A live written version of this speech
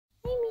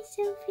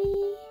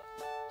Sophie.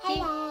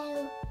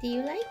 Hello. Do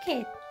you like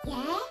it?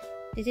 Yeah?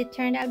 Did it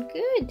turn out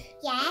good?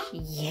 Yeah?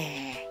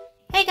 Yeah.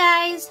 Hey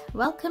guys,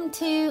 welcome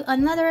to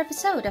another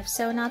episode of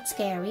So Not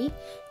Scary.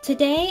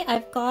 Today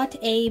I've got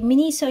a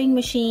mini sewing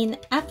machine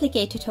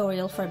applique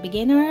tutorial for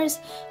beginners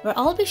where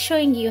I'll be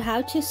showing you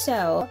how to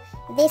sew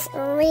this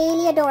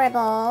really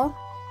adorable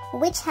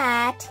witch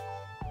hat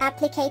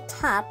applique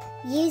top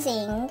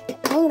using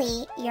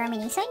only your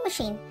mini sewing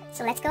machine.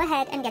 So let's go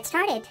ahead and get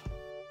started.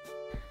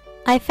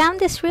 I found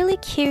this really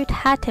cute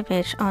hat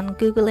image on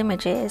Google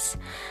Images.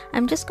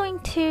 I'm just going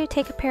to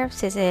take a pair of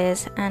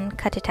scissors and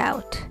cut it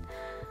out.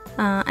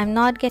 I'm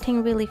not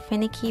getting really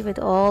finicky with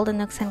all the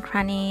nooks and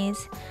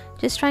crannies,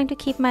 just trying to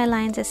keep my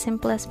lines as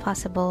simple as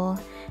possible,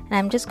 and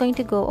I'm just going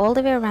to go all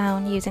the way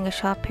around using a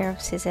sharp pair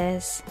of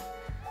scissors.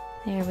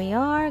 There we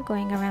are,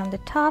 going around the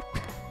top,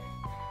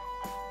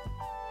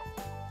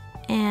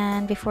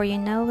 and before you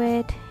know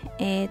it,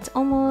 it's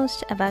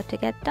almost about to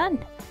get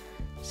done.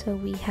 So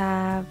we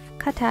have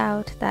cut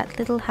out that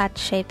little hat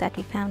shape that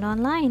we found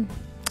online.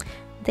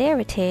 There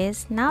it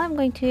is. Now I'm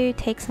going to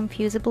take some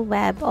fusible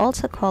web,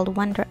 also called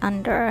Wonder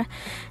Under,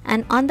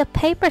 and on the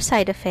paper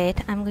side of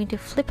it, I'm going to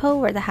flip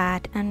over the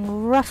hat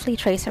and roughly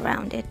trace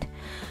around it.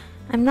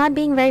 I'm not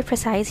being very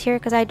precise here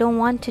because I don't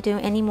want to do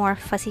any more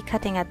fussy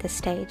cutting at this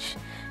stage.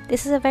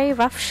 This is a very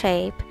rough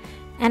shape,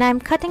 and I'm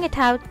cutting it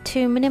out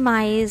to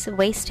minimize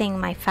wasting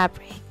my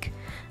fabric.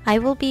 I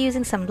will be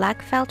using some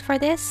black felt for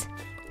this,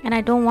 and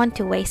I don't want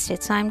to waste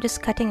it, so I'm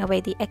just cutting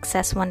away the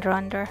excess Wonder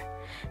Under.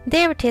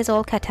 There it is,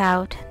 all cut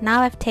out.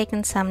 Now I've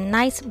taken some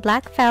nice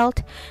black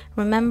felt.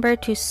 Remember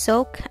to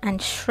soak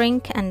and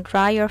shrink and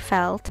dry your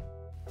felt.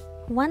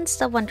 Once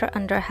the Wonder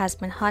Under has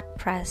been hot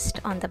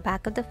pressed on the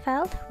back of the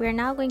felt, we're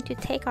now going to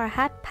take our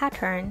hat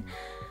pattern,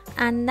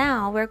 and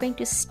now we're going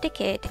to stick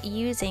it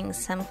using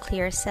some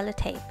clear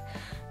sellotape.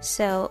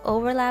 So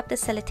overlap the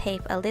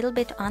sellotape a little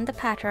bit on the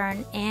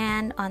pattern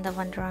and on the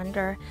Wonder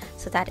Under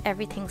so that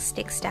everything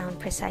sticks down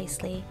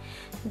precisely.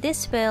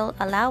 This will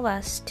allow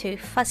us to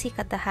fussy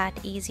cut the hat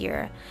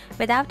easier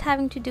without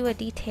having to do a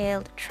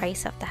detailed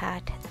trace of the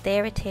hat.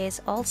 There it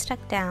is, all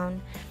stuck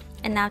down.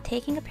 And now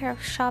taking a pair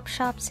of sharp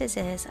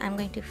scissors, I'm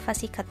going to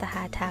fussy cut the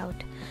hat out.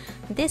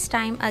 This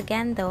time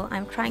again though,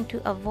 I'm trying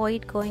to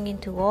avoid going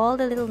into all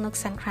the little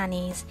nooks and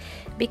crannies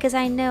because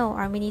I know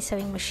our mini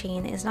sewing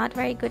machine is not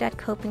very good at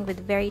coping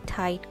with very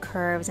tight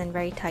curves and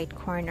very tight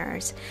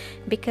corners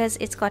because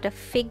it's got a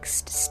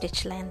fixed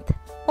stitch length.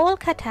 All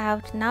cut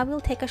out. Now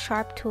we'll take a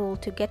sharp tool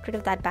to get rid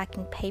of that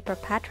backing paper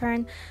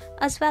pattern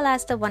as well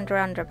as the Wonder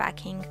Under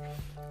backing.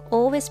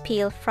 Always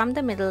peel from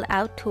the middle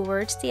out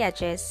towards the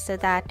edges so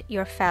that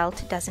your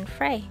felt doesn't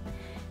fray.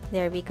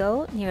 There we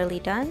go, nearly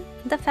done.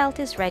 The felt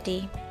is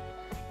ready.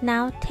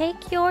 Now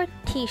take your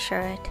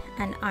t-shirt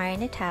and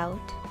iron it out.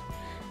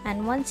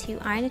 And once you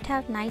iron it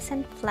out nice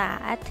and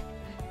flat,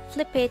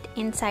 flip it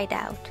inside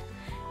out.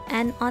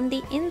 And on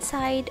the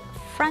inside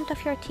front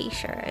of your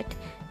t-shirt,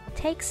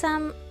 take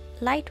some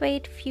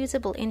lightweight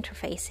fusible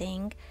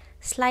interfacing,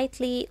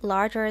 slightly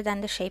larger than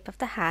the shape of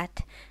the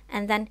hat,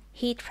 and then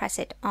heat press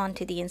it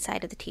onto the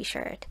inside of the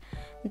t-shirt.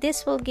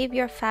 This will give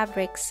your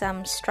fabric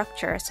some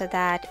structure so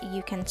that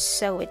you can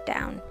sew it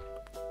down.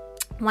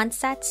 Once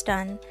that's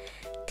done,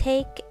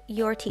 take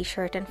your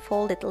t-shirt and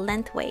fold it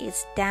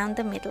lengthways down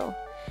the middle.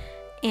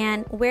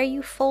 And where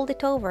you fold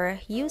it over,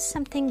 use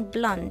something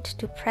blunt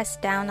to press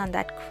down on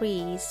that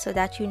crease so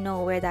that you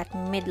know where that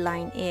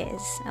midline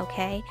is,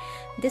 okay?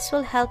 This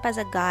will help as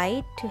a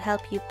guide to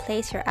help you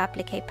place your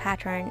applique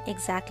pattern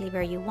exactly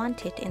where you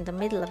want it in the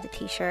middle of the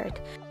t-shirt.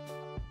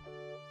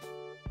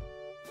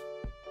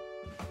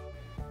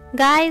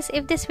 Guys,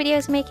 if this video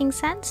is making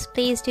sense,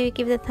 please do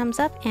give it a thumbs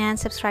up and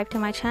subscribe to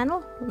my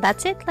channel.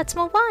 That's it, let's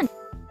move on.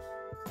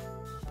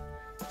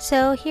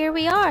 So here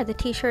we are, the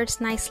t-shirt's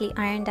nicely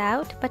ironed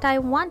out, but I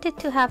wanted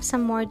to have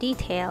some more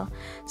detail.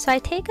 So I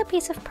take a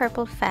piece of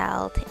purple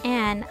felt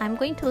and I'm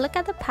going to look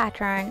at the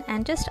pattern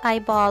and just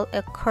eyeball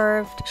a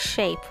curved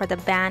shape for the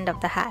band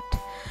of the hat.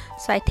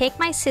 So I take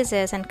my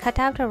scissors and cut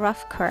out a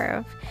rough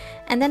curve,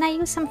 and then I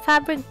use some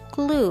fabric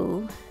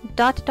glue,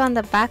 dot it on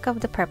the back of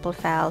the purple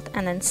felt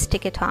and then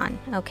stick it on,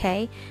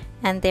 okay?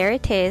 And there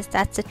it is,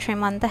 that's the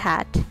trim on the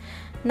hat.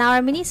 Now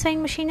our mini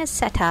sewing machine is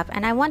set up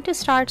and I want to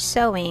start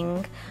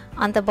sewing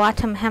on the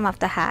bottom hem of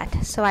the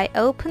hat. So I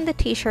open the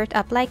t-shirt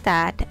up like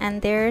that,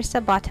 and there's the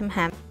bottom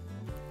hem.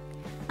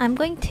 I'm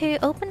going to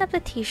open up the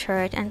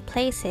t-shirt and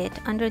place it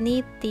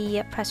underneath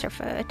the presser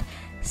foot,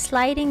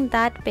 sliding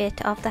that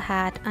bit of the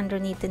hat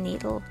underneath the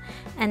needle.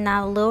 And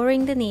now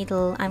lowering the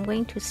needle, I'm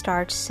going to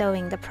start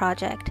sewing the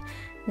project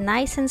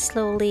nice and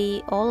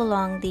slowly all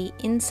along the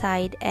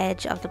inside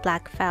edge of the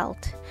black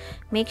felt.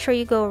 Make sure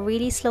you go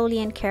really slowly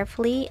and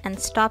carefully, and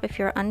stop if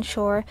you're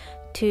unsure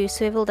to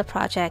swivel the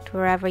project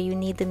wherever you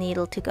need the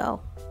needle to go.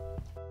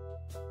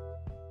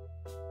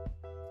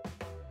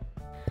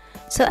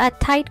 So at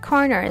tight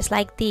corners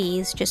like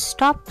these, just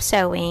stop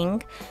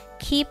sewing,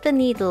 keep the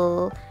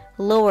needle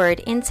lowered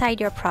inside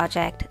your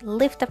project,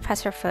 lift the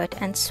presser foot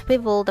and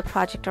swivel the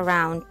project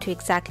around to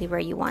exactly where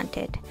you want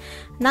it.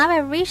 Now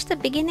I've reached the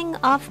beginning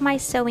of my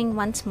sewing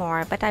once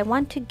more, but I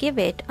want to give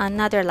it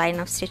another line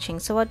of stitching.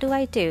 So what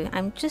do?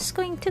 I'm just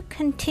going to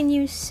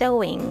continue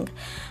sewing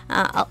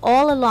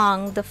all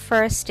along the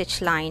first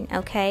stitch line,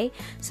 okay?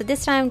 So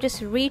this time I'm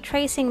just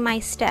retracing my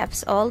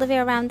steps all the way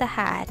around the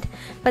hat,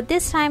 but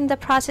this time the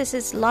process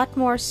is a lot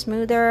more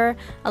smoother,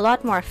 a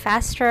lot more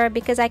faster,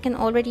 because I can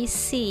already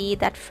see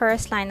that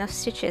first line of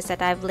stitches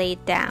that I've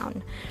laid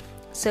down.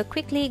 So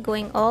quickly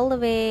going all the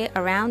way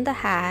around the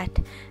hat,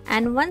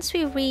 and once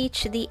we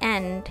reach the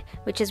end,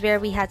 which is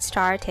where we had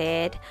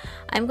started,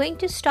 I'm going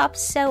to stop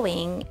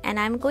sewing and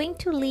I'm going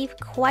to leave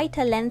quite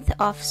a length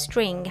of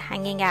string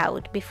hanging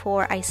out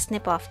before I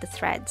snip off the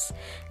threads,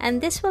 and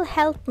this will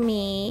help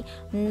me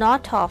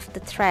knot off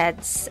the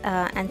threads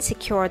and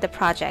secure the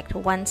project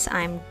once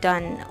I'm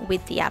done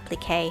with the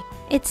applique.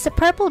 It's the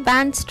purple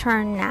band's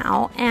turn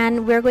now,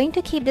 and we're going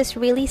to keep this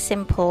really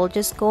simple,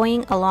 just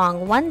going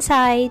along one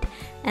side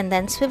and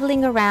then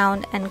swiveling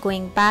around and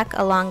going back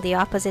along the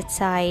opposite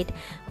side.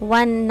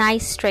 One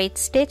nice straight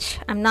stitch.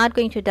 I'm not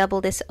going to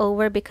double this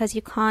over because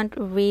you can't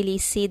really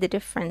see the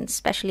difference,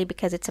 especially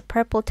because it's a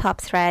purple top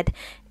thread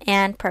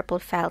and purple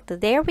felt.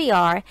 There we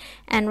are,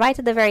 and right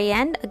at the very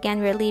end,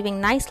 again, we're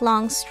leaving nice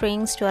long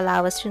strings to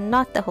allow us to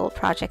knot the whole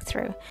project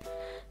through.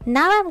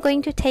 Now I'm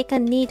going to take a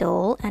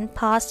needle and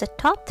pass the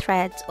top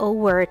threads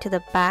over to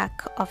the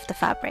back of the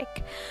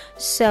fabric.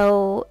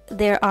 So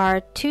there are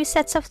 2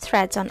 sets of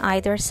threads on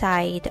either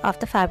side of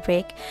the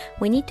fabric.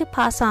 We need to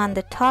pass on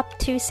the top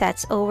 2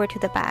 sets over to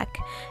the back.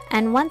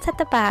 And once at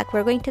the back,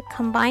 we're going to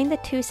combine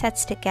the 2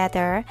 sets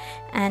together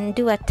and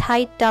do a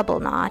tight double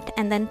knot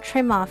and then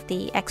trim off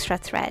the extra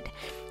thread.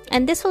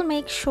 And this will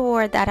make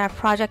sure that our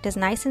project is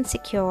nice and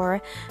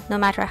secure. No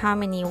matter how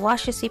many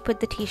washes we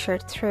put the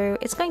t-shirt through,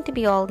 it's going to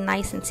be all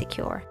nice and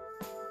secure.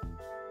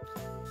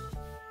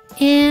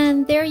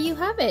 And there you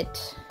have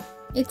it.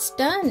 It's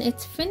done.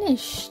 It's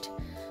finished.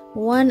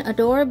 One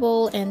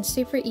adorable and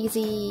super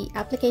easy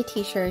applique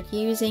t-shirt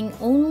using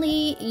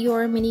only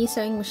your mini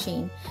sewing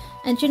machine.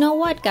 And you know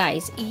what,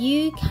 guys?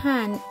 You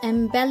can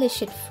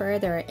embellish it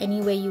further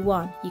any way you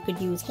want. You could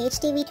use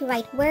HTV to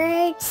write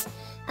words.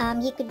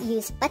 You could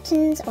use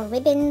buttons or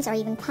ribbons or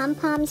even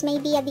pom-poms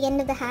maybe at the end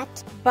of the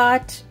hat.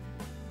 But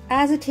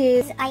as it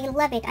is, I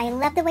love it. I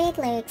love the way it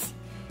looks.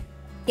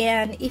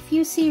 And if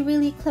you see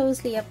really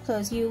closely up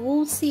close, you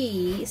will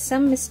see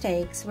some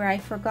mistakes where I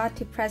forgot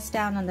to press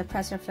down on the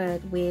presser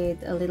foot with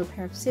a little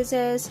pair of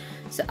scissors.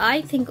 So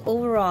I think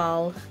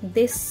overall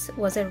this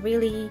was a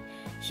really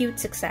huge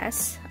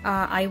success.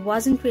 I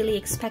wasn't really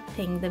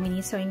expecting the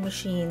mini sewing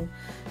machine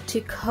to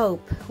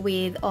cope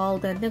with all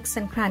the nooks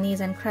and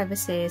crannies and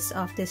crevices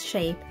of this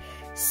shape,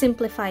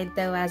 simplified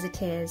though as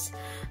it is.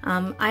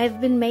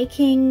 I've been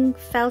making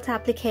felt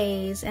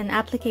appliques and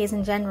appliques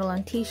in general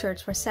on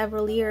t-shirts for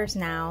several years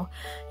now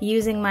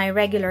using my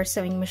regular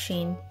sewing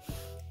machine.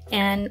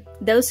 And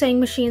those sewing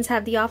machines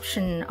have the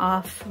option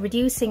of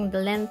reducing the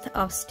length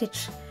of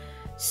stitch,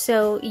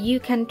 so you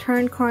can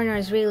turn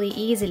corners really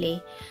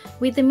easily.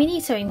 With the mini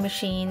sewing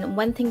machine,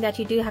 one thing that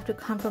you do have to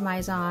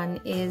compromise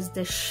on is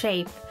the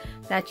shape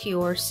that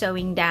you're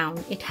sewing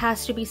down. It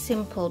has to be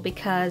simple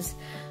because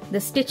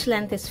the stitch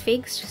length is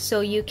fixed,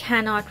 so you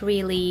cannot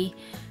really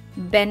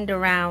bend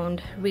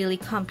around really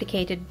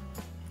complicated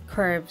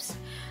curves.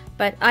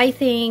 But I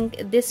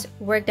think this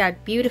worked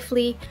out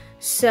beautifully.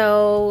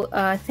 So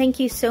thank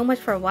you so much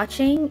for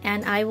watching,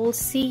 and I will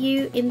see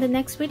you in the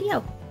next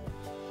video.